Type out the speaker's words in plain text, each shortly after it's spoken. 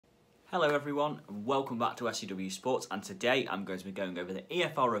Hello everyone, and welcome back to STW Sports, and today I'm going to be going over the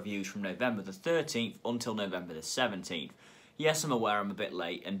EFL reviews from November the 13th until November the 17th. Yes, I'm aware I'm a bit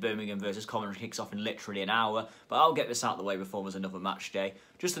late, and Birmingham versus Coventry kicks off in literally an hour, but I'll get this out of the way before there's another match day.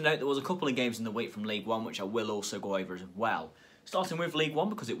 Just to note, there was a couple of games in the week from League One, which I will also go over as well. Starting with League One,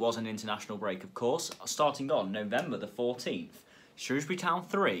 because it was an international break, of course, starting on November the 14th. Shrewsbury Town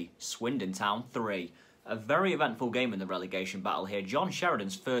 3, Swindon Town 3. A very eventful game in the relegation battle here. John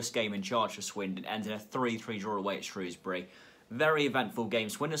Sheridan's first game in charge for Swindon ended a 3-3 draw away at Shrewsbury. Very eventful game.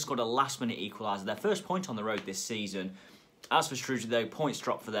 Swindon scored a last-minute equaliser, their first point on the road this season. As for Shrewsbury, though, points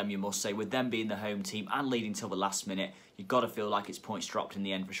dropped for them, you must say. With them being the home team and leading till the last minute, you've got to feel like it's points dropped in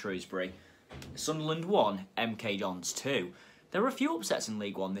the end for Shrewsbury. Sunderland 1, MK Dons 2. There were a few upsets in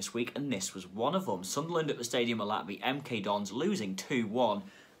League One this week, and this was one of them. Sunderland at the Stadium beat MK Dons, losing 2-1.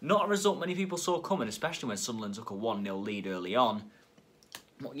 Not a result many people saw coming, especially when Sunderland took a 1-0 lead early on.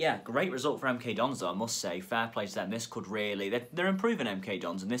 But yeah, great result for MK Dons though, I must say. Fair play to them. This could really... They're improving MK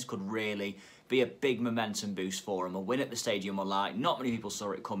Dons, and this could really be a big momentum boost for them. A win at the Stadium not many people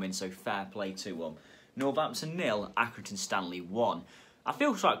saw it coming, so fair play to them. Northampton 0, Accrington Stanley 1. I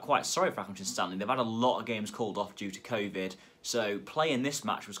feel quite sorry for Accrington Stanley. They've had a lot of games called off due to COVID, so playing this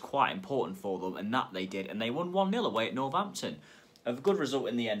match was quite important for them, and that they did, and they won 1-0 away at Northampton. A good result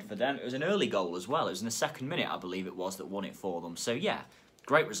in the end for them. It was an early goal as well. It was in the second minute, I believe it was, that won it for them. So yeah,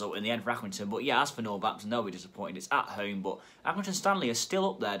 great result in the end for Accrington. But yeah, as for Northampton, they'll be disappointed. It's at home, but Accrington Stanley are still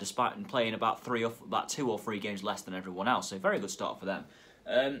up there despite playing about 2 or 3 games less than everyone else. So very good start for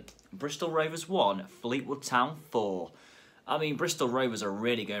them. Bristol Rovers 1, Fleetwood Town 4. I mean, Bristol Rovers are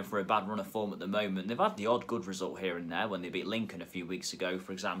really going for a bad run of form at the moment. They've had the odd good result here and there when they beat Lincoln a few weeks ago,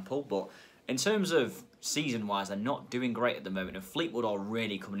 for example, but in terms of season-wise, they're not doing great at the moment, and Fleetwood are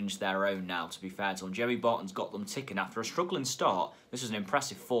really coming into their own now, to be fair to them. Jerry Barton's got them ticking after a struggling start. This was an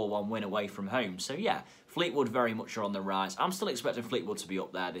impressive 4-1 win away from home. So yeah, Fleetwood very much are on the rise. I'm still expecting Fleetwood to be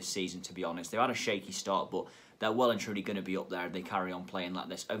up there this season, to be honest. They've had a shaky start, but they're well and truly going to be up there if they carry on playing like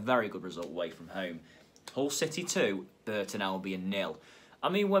this. A very good result away from home. Hull City 2, Burton Albion 0. I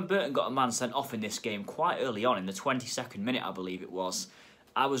mean, when Burton got a man sent off in this game quite early on, in the 22nd minute, I believe it was,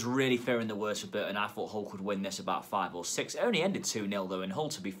 I was really fearing the worst for Burton. I thought Hull could win this about 5 or 6. It only ended 2-0 though, and Hull,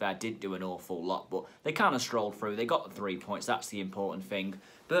 to be fair, did do an awful lot, but they kind of strolled through. They got the 3 points. That's the important thing.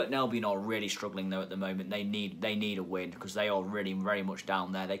 Burton Albion are really struggling though at the moment. They need a win because they are really very much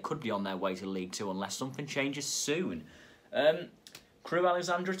down there. They could be on their way to League 2 unless something changes soon. Crewe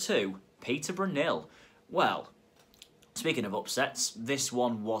Alexandra 2, Peterborough 0. Well, speaking of upsets, this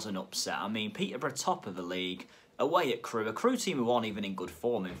one was an upset. I mean, Peterborough top of the league, away at Crewe. A Crewe team who aren't even in good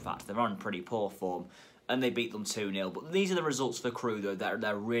form, in fact. They're on pretty poor form, and they beat them 2-0. But these are the results for Crewe, though, that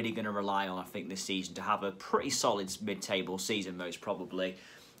they're really going to rely on, I think, this season to have a pretty solid mid-table season, most probably.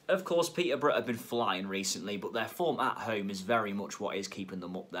 Of course, Peterborough have been flying recently, but their form at home is very much what is keeping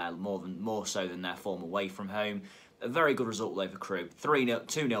them up there, more so than their form away from home. A very good result though for Crewe.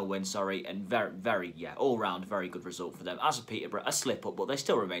 2-0 win, sorry, and very, all-round very good result for them. As for Peterborough, a slip-up, but they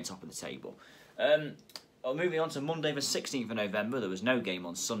still remain top of the table. Moving on to Monday the 16th of November, there was no game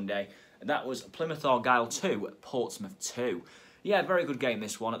on Sunday. And that was Plymouth Argyle 2, Portsmouth 2. Yeah, very good game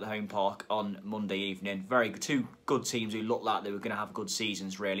this one at the home park on Monday evening. Very good, 2 good teams who looked like they were going to have good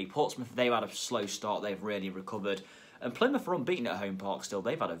seasons, really. Portsmouth, they've had a slow start, they've really recovered. And Plymouth are unbeaten at home park still.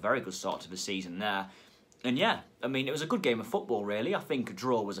 They've had a very good start to the season there. And yeah, I mean, it was a good game of football, really. I think a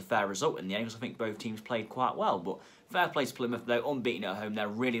draw was a fair result in the end, because I think both teams played quite well. But fair play to Plymouth, though, unbeaten at home. They're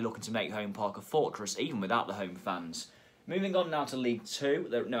really looking to make home park a fortress, even without the home fans. Moving on now to League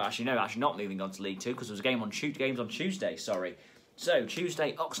 2. No, actually not moving on to League 2, because there was a game on games on Tuesday, sorry. So,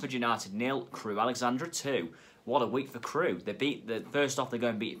 Tuesday, Oxford United 0, Crewe Alexandra 2. What a week for Crewe. First off, they go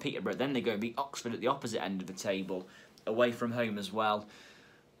and beat Peterborough, then they go and beat Oxford at the opposite end of the table, away from home as well.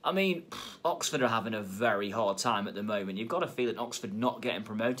 I mean, Oxford are having a very hard time at the moment. You've got a feeling Oxford not getting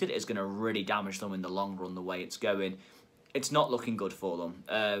promoted is going to really damage them in the long run the way it's going. It's not looking good for them.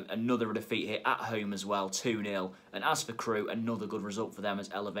 Another defeat here at home as well, 2-0. And as for Crewe, another good result for them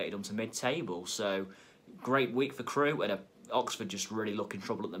has elevated them to mid-table. So, great week for Crewe, and Oxford just really look in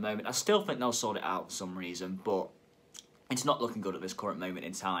trouble at the moment. I still think they'll sort it out for some reason, but it's not looking good at this current moment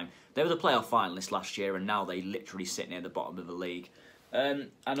in time. They were the playoff finalists last year, and now they literally sit near the bottom of the league.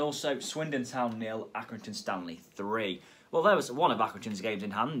 And also, Swindon Town 0, Accrington Stanley 3. Well, there was one of Accrington's games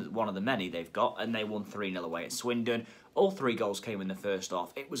in hand, one of the many they've got, and they won 3-0 away at Swindon. All 3 goals came in the first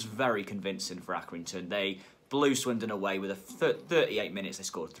half. It was very convincing for Accrington. They blew Swindon away with 38 minutes. They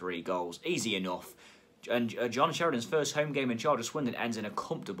scored 3 goals. Easy enough. And John Sheridan's first home game in charge of Swindon ends in a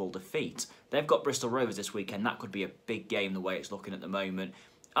comfortable defeat. They've got Bristol Rovers this weekend. That could be a big game the way it's looking at the moment.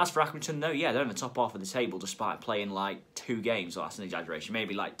 As for Accrington, though, yeah, they're in the top half of the table despite playing like 2 games. Well, that's an exaggeration,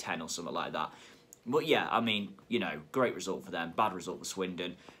 maybe like 10 or something like that. But yeah, I mean, you know, great result for them, bad result for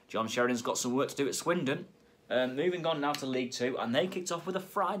Swindon. John Sheridan's got some work to do at Swindon. Moving on now to League 2, and they kicked off with a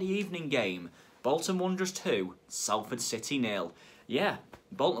Friday evening game. Bolton Wanderers 2, Salford City 0. Yeah,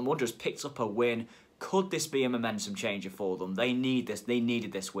 Bolton Wanderers picked up a win. Could this be a momentum changer for them? They need this. They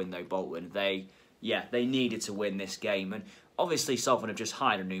needed this win, though, Bolton. They needed to win this game. And obviously, Salford have just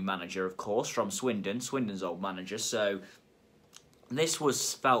hired a new manager, of course, from Swindon's old manager. So this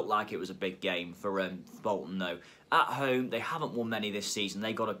felt like it was a big game for Bolton, though. At home, they haven't won many this season.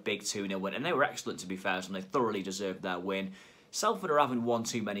 They got a big 2-0 win, and they were excellent, to be fair, and they thoroughly deserved their win. Salford are having one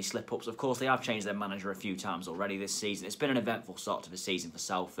too many slip-ups. Of course, they have changed their manager a few times already this season. It's been an eventful start to the season for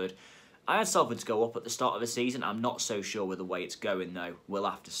Salford. I had Salford to go up at the start of the season. I'm not so sure with the way it's going, though. We'll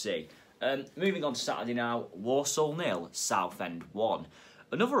have to see. Moving on to Saturday now, Walsall 0, Southend 1.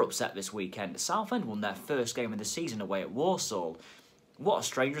 Another upset this weekend. Southend won their first game of the season away at Walsall. What a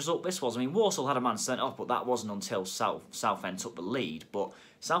strange result this was. I mean, Walsall had a man sent off, but that wasn't until Southend took the lead. But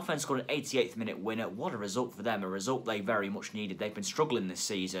Southend scored an 88th minute winner. What a result for them, a result they very much needed. They've been struggling this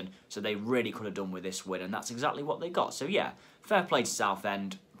season, so they really could have done with this win, and that's exactly what they got. So yeah, fair play to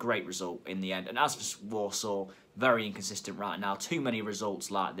Southend, great result in the end. And as for Walsall, very inconsistent right now. Too many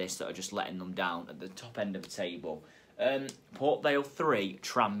results like this that are just letting them down at the top end of the table. Port Vale 3,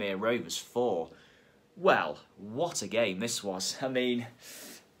 Tranmere Rovers 4. Well, what a game this was. I mean,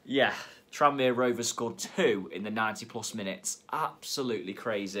 yeah, Tranmere Rovers scored 2 in the 90-plus minutes. Absolutely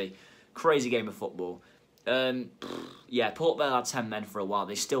crazy. Crazy game of football. Yeah, Port Vale had 10 men for a while.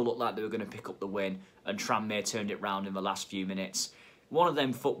 They still looked like they were going to pick up the win, and Tranmere turned it round in the last few minutes. One of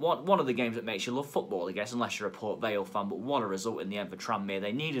the games that makes you love football, I guess, unless you're a Port Vale fan, but what a result in the end for Tranmere.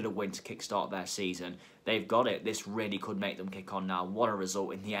 They needed a win to kickstart their season. They've got it. This really could make them kick on now. What a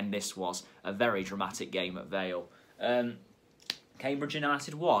result in the end this was. A very dramatic game at Vale. Cambridge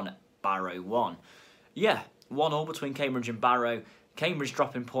United 1, Barrow 1. Yeah, 1-1 between Cambridge and Barrow. Cambridge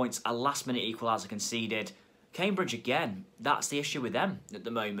dropping points, a last-minute equaliser conceded. Cambridge again, that's the issue with them at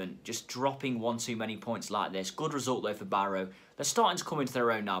the moment. Just dropping one too many points like this. Good result though for Barrow. They're starting to come into their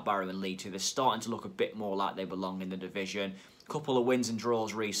own now, Barrow and League 2. They're starting to look a bit more like they belong in the division. Couple of wins and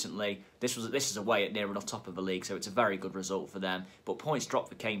draws recently. This is away at near enough top of the league, so it's a very good result for them. But points dropped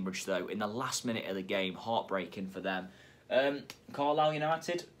for Cambridge though in the last minute of the game. Heartbreaking for them. Carlisle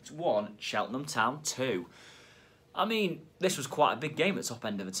United 1, Cheltenham Town 2. I mean, this was quite a big game at the top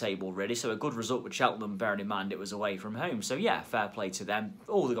end of the table, really, so a good result with Cheltenham, bearing in mind it was away from home. So, yeah, fair play to them.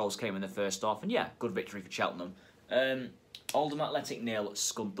 All the goals came in the first half, and, yeah, good victory for Cheltenham. Oldham Athletic 0,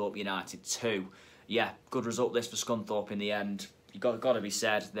 Scunthorpe United 2. Yeah, good result this for Scunthorpe in the end. You got to be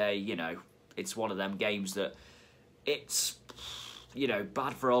said, it's one of them games that it's,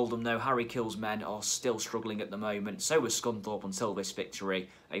 bad for Oldham, though. Harry Kill's men are still struggling at the moment. So was Scunthorpe until this victory.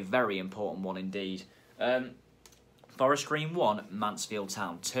 A very important one indeed. Forest Green 1, Mansfield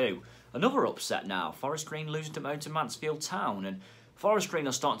Town 2. Another upset now. Forest Green losing to Mansfield Town, and Forest Green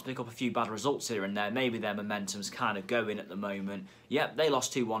are starting to pick up a few bad results here and there. Maybe their momentum's kind of going at the moment. Yep, they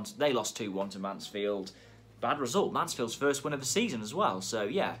lost 2-1. They lost 2-1 to Mansfield. Bad result. Mansfield's first win of the season as well. So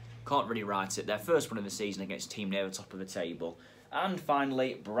yeah, can't really write it. Their first win of the season against a team near the top of the table. And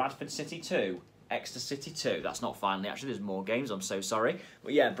finally, Bradford City 2, Exeter City 2. That's not finally, actually. There's more games. I'm so sorry.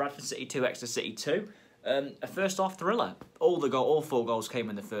 But yeah, Bradford City 2, Exeter City 2. A first half thriller. All 4 goals came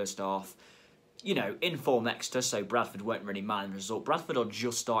in the first half. In form Exeter, so Bradford won't really mind the result. Bradford are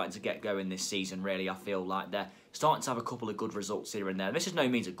just starting to get going this season, really. I feel like they're starting to have a couple of good results here and there. This is no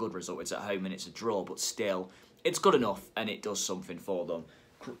means a good result. It's at home and it's a draw, but still, it's good enough and it does something for them.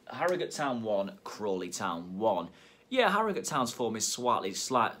 Harrogate Town 1, Crawley Town 1. Yeah, Harrogate Town's form is slightly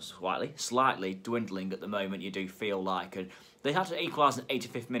dwindling at the moment, you do feel like. And they had to equalise in the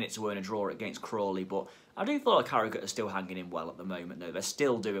 85th minute to earn a draw against Crawley, but I do feel like Harrogate are still hanging in well at the moment, though. They're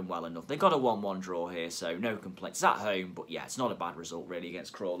still doing well enough. They got a 1-1 draw here, so no complaints. It's at home, but yeah, it's not a bad result, really,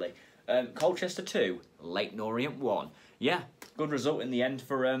 against Crawley. Colchester 2, Leyton Orient 1. Yeah, good result in the end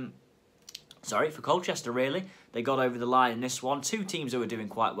for Colchester, really. They got over the line in this one. 2 teams who are doing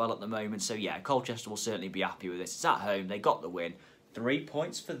quite well at the moment, so yeah, Colchester will certainly be happy with this. It's at home, they got the win. 3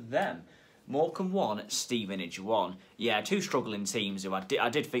 points for them. Morecambe 1, Stevenage 1. Yeah, 2 struggling teams who I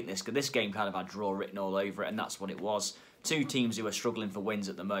did think this game kind of had draw written all over it, and that's what it was. 2 teams who are struggling for wins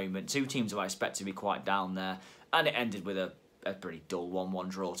at the moment. 2 teams who I expect to be quite down there. And it ended with a pretty dull 1-1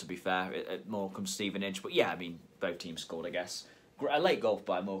 draw, to be fair, at Morecambe Stevenage. But yeah, I mean, both teams scored, I guess. A late goal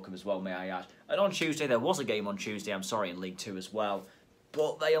by Morecambe as well, may I add. And on Tuesday, there was a game on Tuesday, in League 2 as well.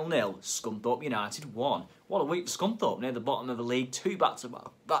 But Vale 0, Scunthorpe United 1. What a week for Scunthorpe, near the bottom of the league, 2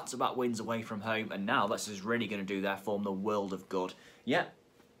 back-to-back wins away from home, and now this is really going to do their form the world of good. Yeah,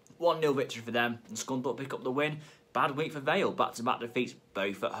 1-0 victory for them, and Scunthorpe pick up the win. Bad week for Vale, back-to-back defeats,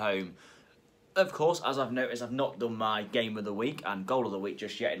 both at home. Of course, as I've noticed, I've not done my Game of the Week and Goal of the Week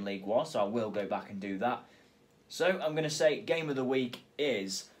just yet in League One, so I will go back and do that. So I'm going to say Game of the Week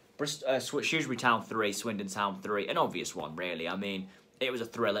is Shrewsbury Town 3, Swindon Town 3. An obvious one, really. I mean, it was a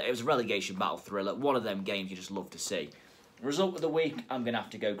thriller. It was a relegation battle thriller. One of them games you just love to see. Result of the week, I'm going to have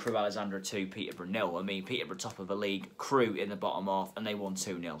to go Crewe Alexandra 2, Peterborough 0. I mean, Peterborough top of the league, Crewe in the bottom half, and they won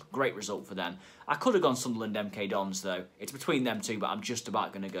 2-0. Great result for them. I could have gone Sunderland MK Dons, though. It's between them two, but I'm just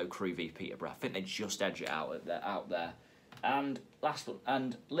about going to go Crewe v Peterborough. I think they just edge it out there. And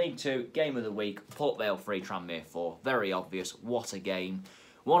League 2, Game of the Week, Port Vale 3, Tranmere 4. Very obvious. What a game.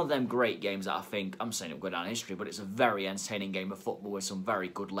 One of them great games that I think, I'm saying it will go down in history, but it's a very entertaining game of football with some very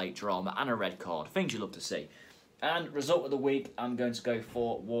good late drama and a red card. Things you love to see. And result of the week, I'm going to go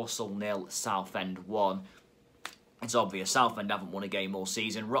for Walsall 0, Southend 1. It's obvious, Southend haven't won a game all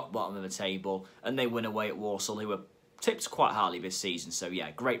season, rock bottom of the table, and they win away at Walsall, who were tipped quite highly this season. So yeah,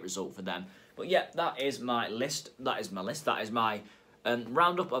 great result for them. But yeah, that is my list. That is my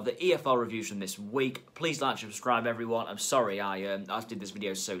roundup of the EFL reviews from this week. Please like and subscribe, everyone. I'm sorry I did this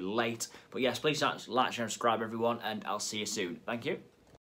video so late. But yes, please like, share, and subscribe, everyone, and I'll see you soon. Thank you.